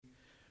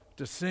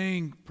to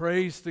sing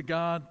praise to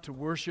God, to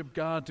worship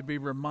God, to be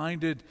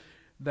reminded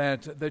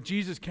that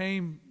Jesus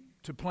came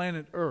to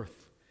planet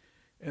Earth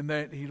and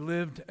that He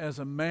lived as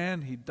a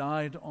man. He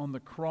died on the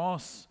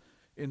cross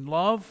in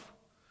love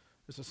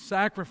as a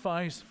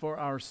sacrifice for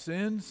our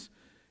sins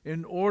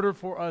in order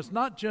for us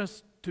not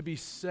just to be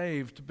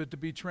saved, but to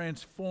be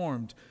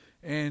transformed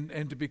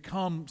and to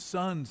become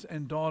sons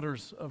and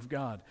daughters of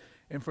God.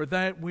 And for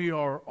that, we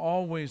are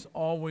always,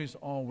 always,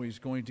 always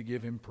going to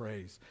give Him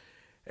praise.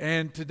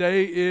 And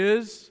today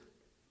is...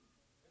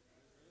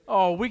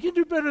 Oh, we can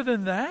do better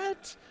than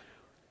that.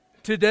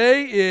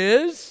 Today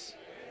is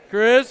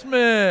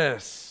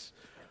Christmas.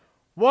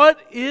 What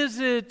is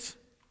it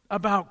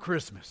about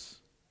Christmas?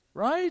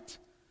 Right?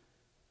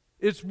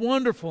 It's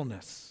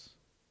wonderfulness.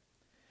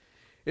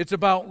 It's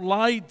about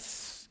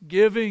lights,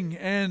 giving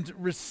and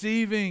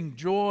receiving,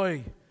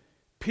 joy,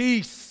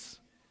 peace,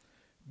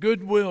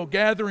 goodwill,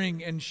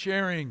 gathering and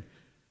sharing,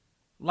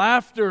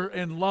 laughter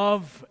and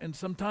love, and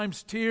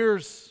sometimes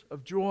tears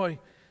of joy,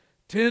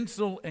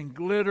 tinsel and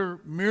glitter,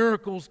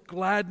 miracles,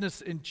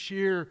 gladness and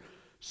cheer,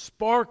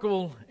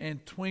 sparkle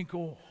and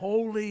twinkle,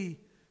 holy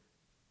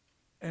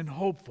and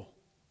hopeful.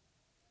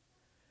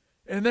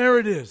 And there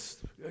it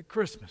is, at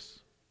Christmas.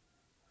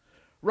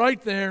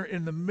 Right there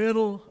in the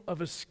middle of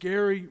a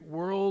scary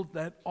world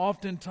that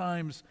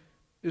oftentimes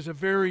is a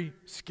very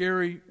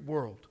scary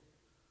world.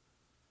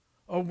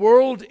 A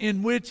world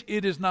in which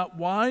it is not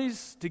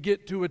wise to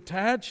get too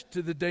attached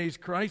to the day's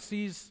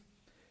crises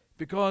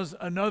because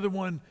another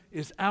one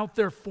is out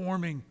there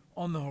forming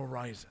on the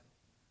horizon.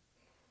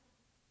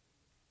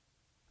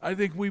 I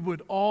think we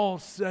would all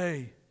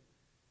say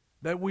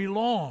that we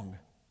long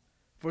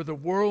for the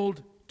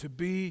world to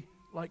be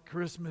like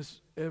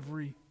Christmas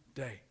every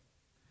day.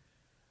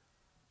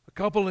 A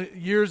couple of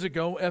years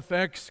ago,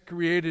 FX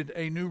created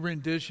a new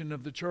rendition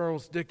of the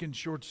Charles Dickens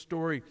short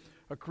story,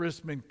 A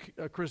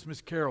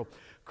Christmas Carol.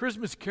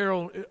 Christmas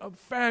Carol, a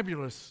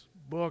fabulous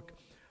book.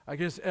 I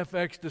guess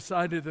FX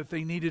decided that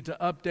they needed to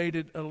update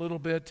it a little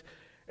bit.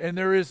 And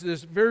there is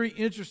this very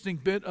interesting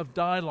bit of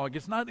dialogue.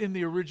 It's not in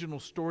the original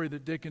story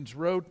that Dickens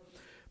wrote,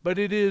 but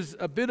it is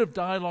a bit of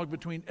dialogue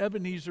between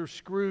Ebenezer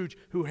Scrooge,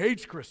 who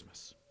hates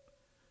Christmas,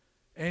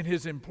 and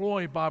his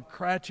employee, Bob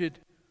Cratchit,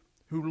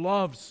 who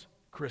loves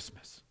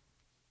Christmas.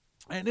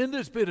 And in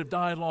this bit of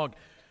dialogue,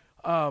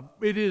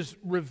 it is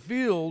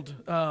revealed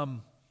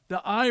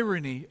the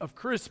irony of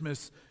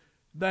Christmas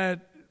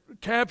that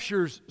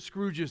captures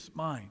Scrooge's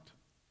mind.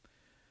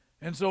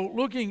 And so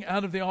looking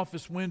out of the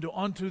office window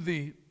onto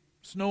the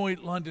snowy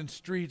London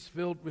streets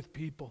filled with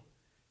people,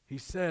 he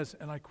says,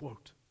 and I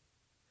quote,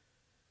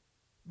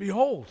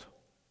 "Behold,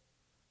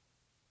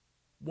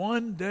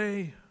 one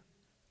day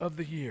of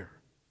the year,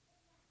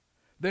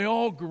 they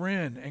all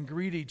grin and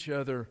greet each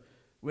other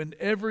when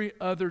every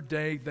other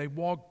day they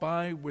walk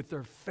by with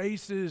their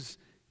faces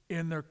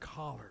in their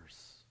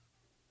collars.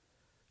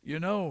 You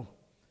know,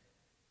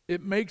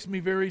 it makes me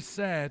very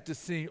sad to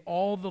see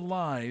all the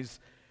lies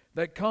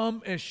that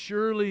come as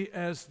surely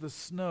as the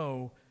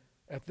snow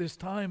at this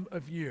time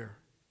of year.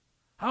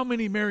 How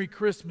many Merry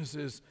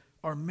Christmases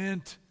are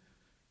meant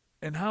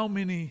and how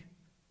many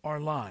are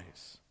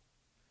lies?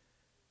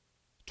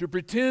 To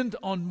pretend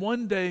on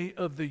one day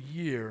of the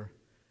year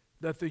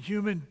that the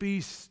human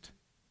beast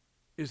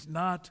is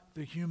not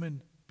the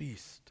human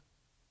beast.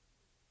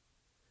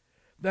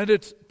 That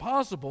it's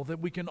possible that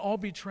we can all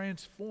be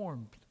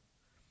transformed.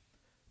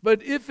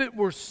 But if it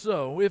were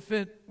so, if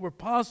it were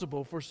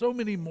possible for so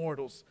many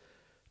mortals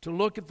to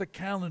look at the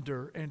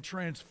calendar and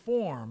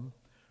transform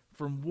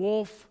from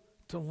wolf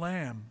to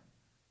lamb,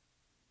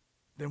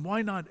 then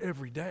why not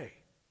every day?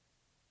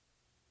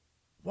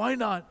 Why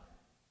not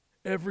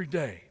every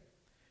day?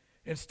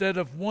 Instead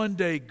of one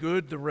day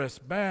good, the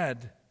rest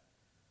bad,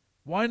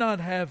 why not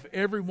have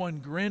everyone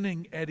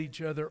grinning at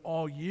each other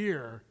all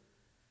year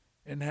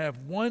and have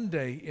one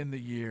day in the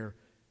year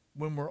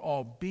when we're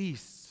all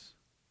beasts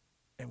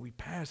and we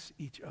pass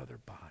each other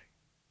by?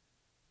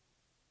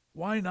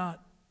 Why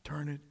not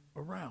turn it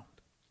around?"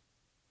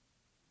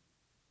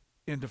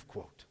 End of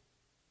quote.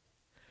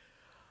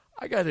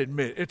 I got to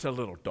admit, it's a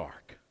little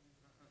dark.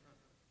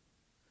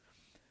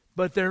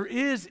 But there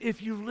is,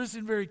 if you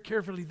listen very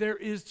carefully, there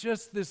is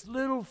just this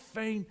little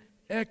faint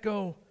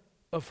echo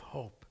of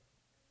hope.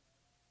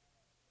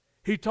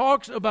 He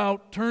talks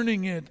about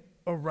turning it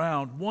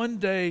around. One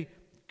day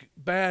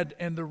bad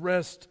and the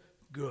rest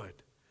good.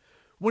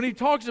 When he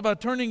talks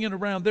about turning it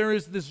around, there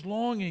is this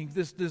longing,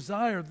 this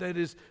desire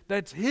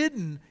that's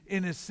hidden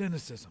in his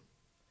cynicism.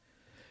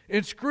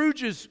 In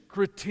Scrooge's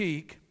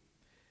critique,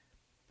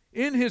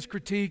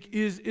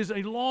 is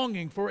a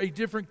longing for a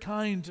different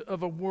kind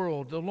of a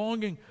world, a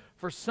longing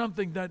for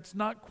something that's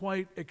not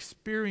quite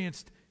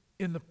experienced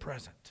in the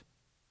present.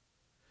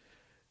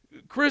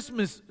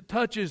 Christmas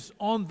touches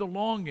on the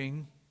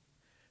longing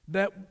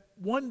that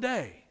one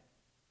day,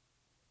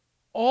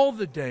 all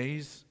the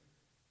days,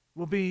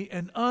 will be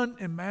an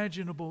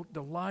unimaginable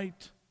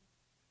delight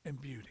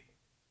and beauty.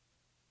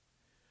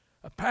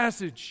 A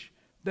passage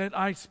that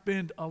I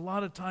spend a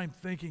lot of time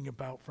thinking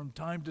about from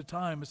time to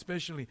time,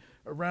 especially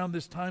around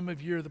this time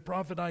of year, the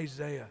prophet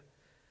Isaiah.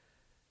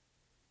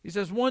 He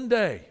says, one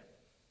day,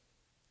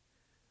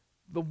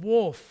 the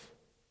wolf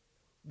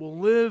will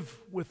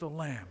live with the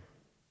lamb.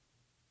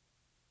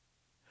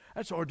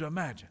 That's hard to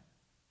imagine.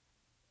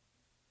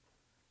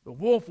 The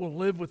wolf will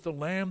live with the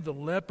lamb, the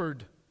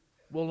leopard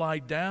will lie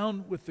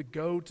down with the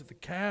goat, the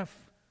calf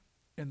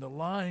and the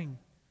lion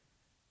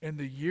and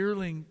the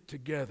yearling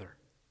together.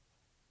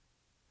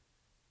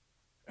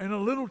 And a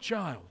little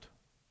child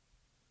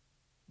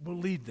will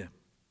lead them.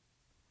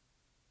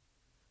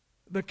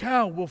 The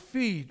cow will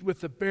feed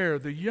with the bear,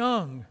 the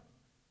young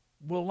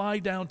will lie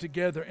down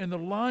together, and the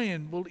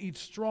lion will eat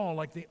straw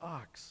like the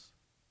ox.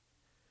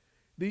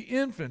 The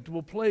infant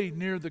will play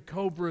near the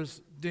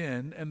cobra's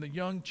den, and the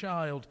young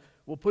child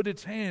will put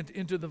its hand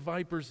into the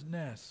viper's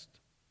nest.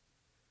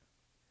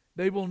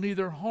 They will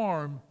neither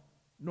harm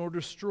nor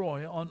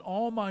destroy on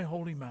all my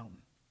holy mountain.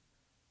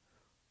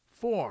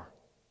 For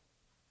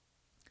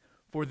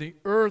the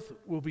earth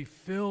will be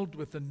filled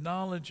with the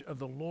knowledge of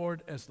the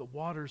Lord as the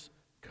waters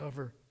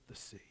cover the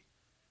sea.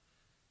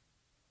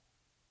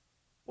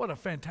 What a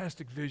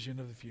fantastic vision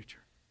of the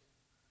future.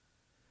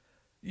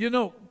 You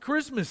know,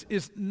 Christmas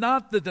is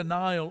not the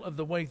denial of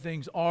the way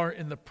things are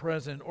in the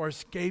present or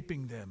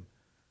escaping them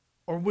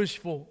or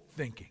wishful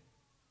thinking.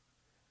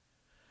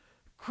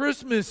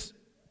 Christmas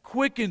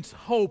quickens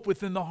hope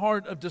within the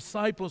heart of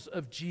disciples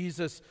of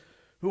Jesus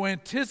who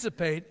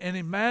anticipate and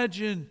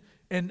imagine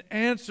an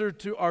answer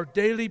to our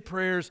daily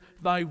prayers,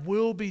 thy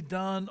will be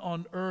done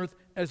on earth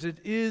as it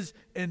is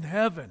in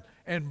heaven.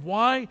 And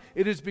why?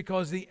 It is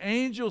because the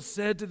angel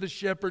said to the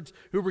shepherds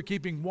who were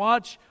keeping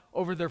watch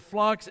over their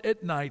flocks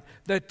at night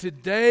that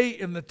today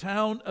in the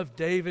town of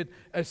David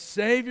a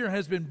Savior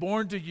has been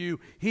born to you.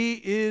 He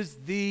is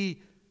the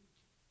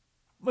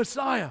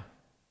Messiah.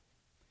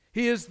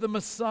 He is the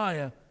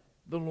Messiah,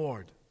 the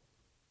Lord.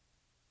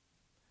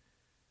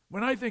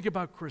 When I think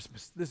about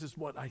Christmas, this is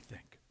what I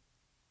think.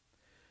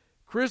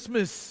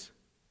 Christmas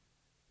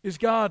is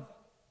God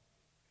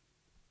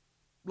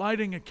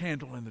lighting a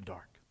candle in the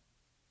dark.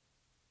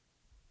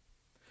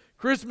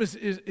 Christmas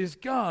is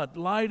God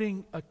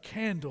lighting a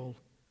candle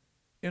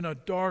in a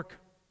dark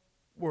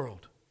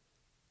world.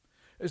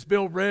 As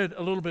Bill read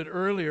a little bit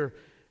earlier,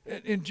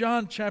 in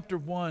John chapter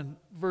 1,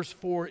 verse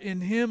 4,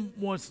 in him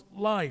was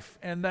life,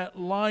 and that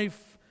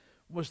life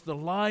was the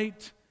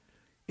light.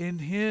 In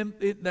him,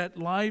 that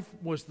life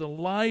was the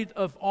light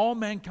of all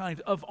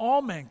mankind,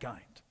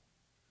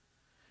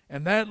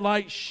 And that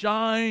light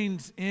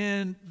shines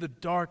in the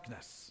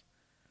darkness,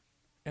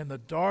 and the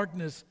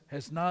darkness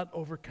has not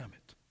overcome it.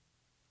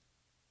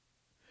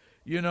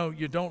 You know,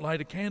 you don't light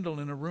a candle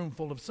in a room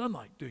full of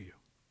sunlight, do you?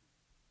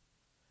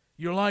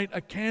 You light a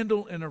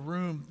candle in a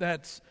room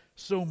that's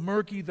so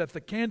murky that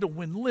the candle,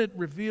 when lit,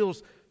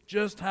 reveals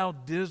just how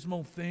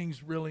dismal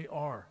things really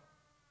are.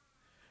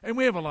 And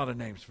we have a lot of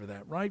names for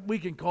that, right? We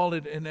can call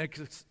it an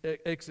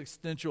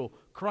existential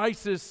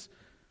crisis.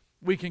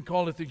 We can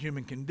call it the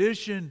human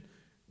condition.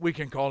 We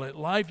can call it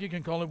life. You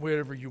can call it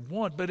whatever you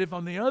want. But if,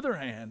 on the other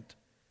hand,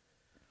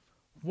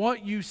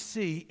 what you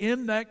see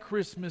in that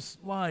Christmas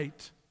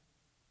light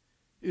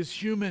is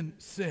human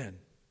sin,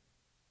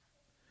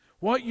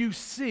 what you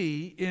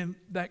see in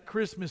that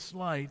Christmas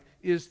light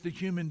is the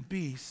human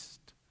beast,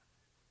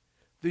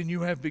 then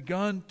you have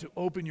begun to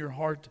open your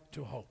heart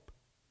to hope.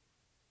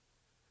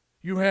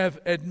 You have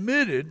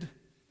admitted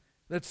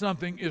that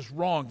something is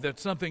wrong, that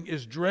something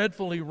is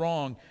dreadfully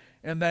wrong,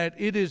 and that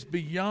it is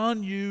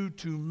beyond you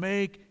to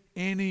make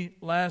any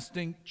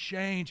lasting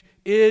change.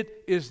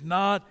 It is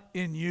not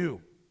in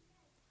you.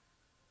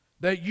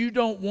 That you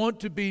don't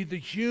want to be the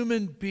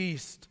human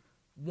beast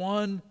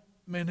 1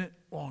 minute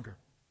longer.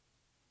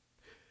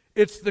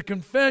 It's the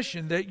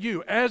confession that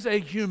you, as a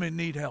human,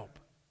 need help.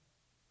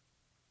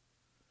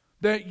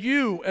 That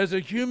you, as a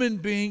human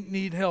being,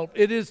 need help.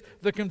 It is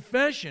the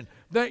confession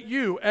that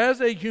you, as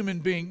a human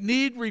being,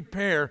 need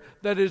repair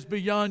that is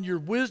beyond your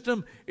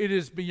wisdom, it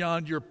is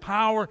beyond your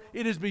power,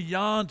 it is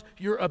beyond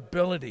your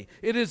ability.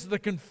 It is the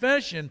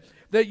confession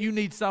that you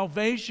need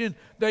salvation,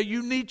 that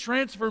you need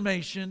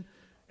transformation,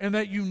 and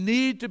that you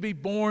need to be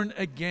born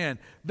again.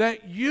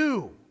 That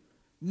you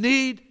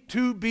need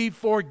to be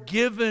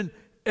forgiven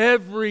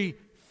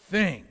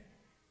everything.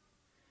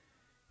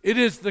 It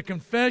is the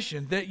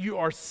confession that you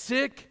are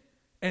sick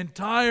and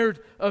tired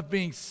of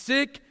being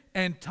sick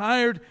and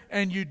tired,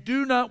 and you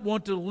do not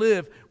want to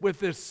live with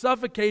this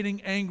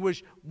suffocating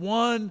anguish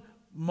 1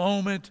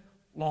 moment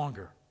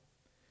longer.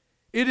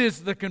 It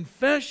is the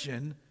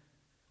confession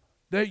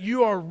that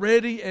you are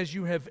ready as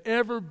you have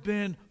ever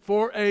been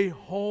for a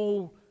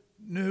whole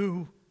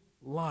new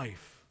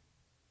life.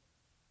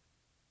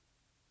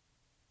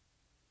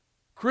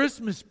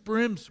 Christmas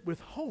brims with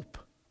hope,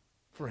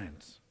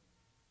 friends.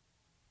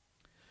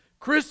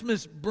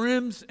 Christmas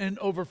brims and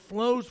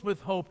overflows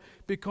with hope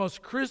because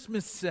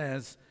Christmas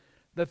says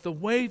that the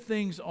way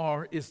things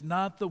are is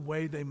not the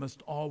way they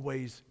must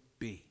always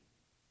be.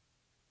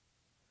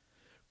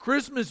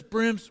 Christmas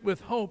brims with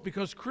hope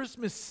because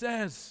Christmas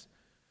says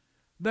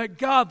that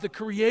God, the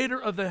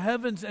creator of the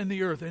heavens and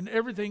the earth and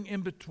everything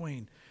in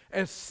between,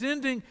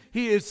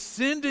 He is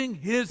sending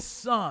His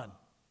Son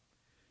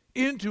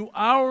into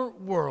our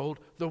world.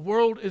 The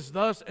world is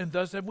thus, and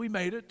thus have we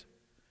made it.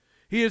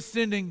 He is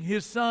sending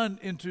His Son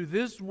into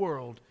this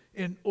world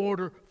in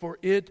order for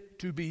it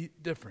to be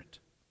different.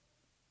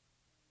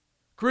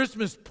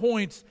 Christmas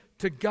points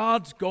to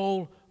God's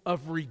goal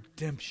of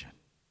redemption,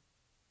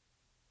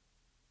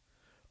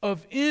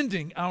 of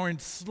ending our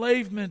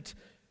enslavement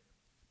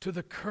to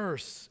the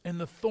curse and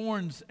the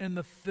thorns and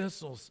the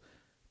thistles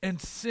and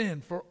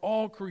sin for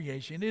all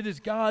creation. It is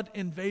God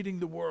invading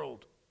the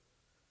world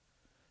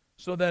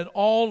so that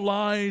all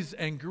lies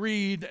and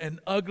greed and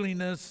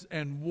ugliness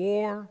and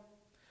war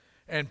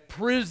and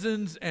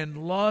prisons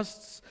and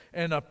lusts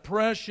and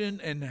oppression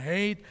and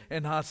hate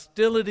and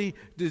hostility,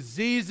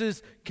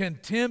 diseases,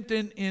 contempt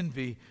and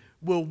envy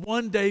will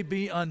one day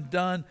be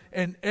undone,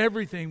 and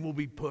everything will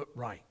be put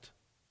right.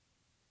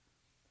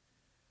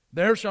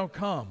 There shall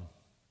come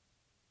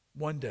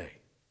one day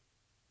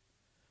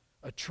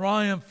a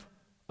triumph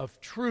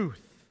of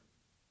truth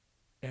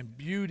and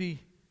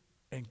beauty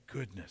and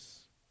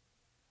goodness,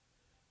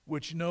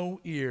 which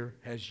no ear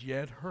has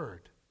yet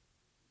heard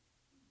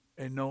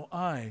and no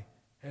eye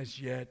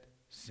has yet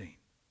seen.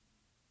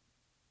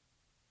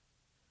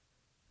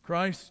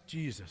 Christ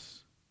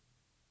Jesus,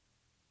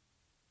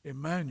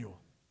 Emmanuel,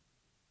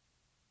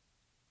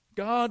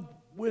 God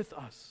with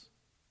us,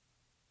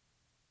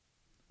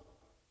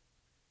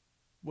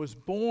 was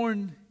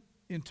born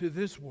into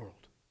this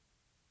world,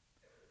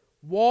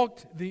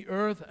 walked the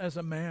earth as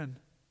a man,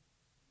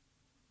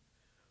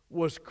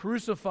 was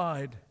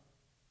crucified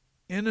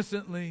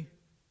innocently,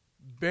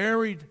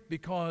 buried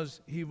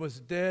because He was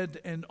dead,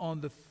 and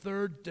on the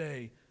third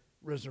day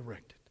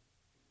resurrected.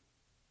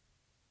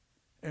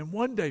 And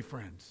one day,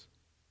 friends,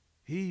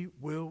 He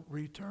will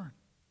return.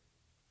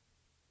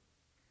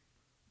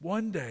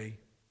 One day,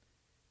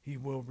 He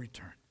will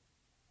return.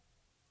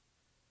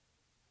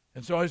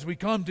 And so as we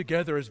come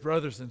together as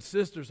brothers and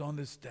sisters on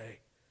this day,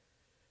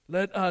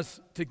 let us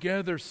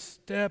together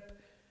step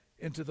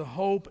into the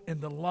hope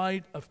and the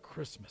light of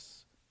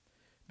Christmas,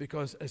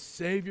 because a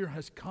Savior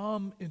has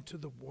come into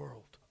the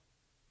world.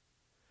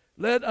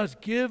 Let us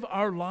give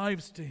our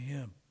lives to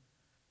Him.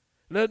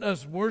 Let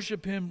us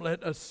worship Him.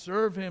 Let us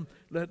serve Him.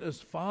 Let us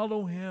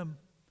follow Him.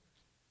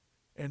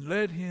 And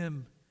let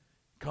Him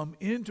come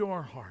into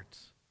our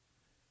hearts.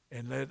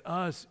 And let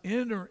us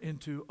enter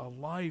into a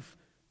life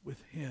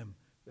with Him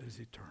that is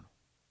eternal.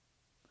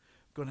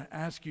 I'm going to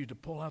ask you to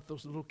pull out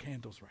those little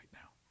candles right now.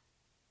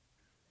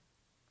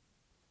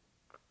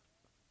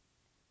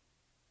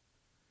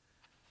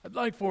 I'd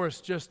like for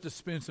us just to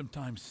spend some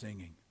time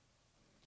singing.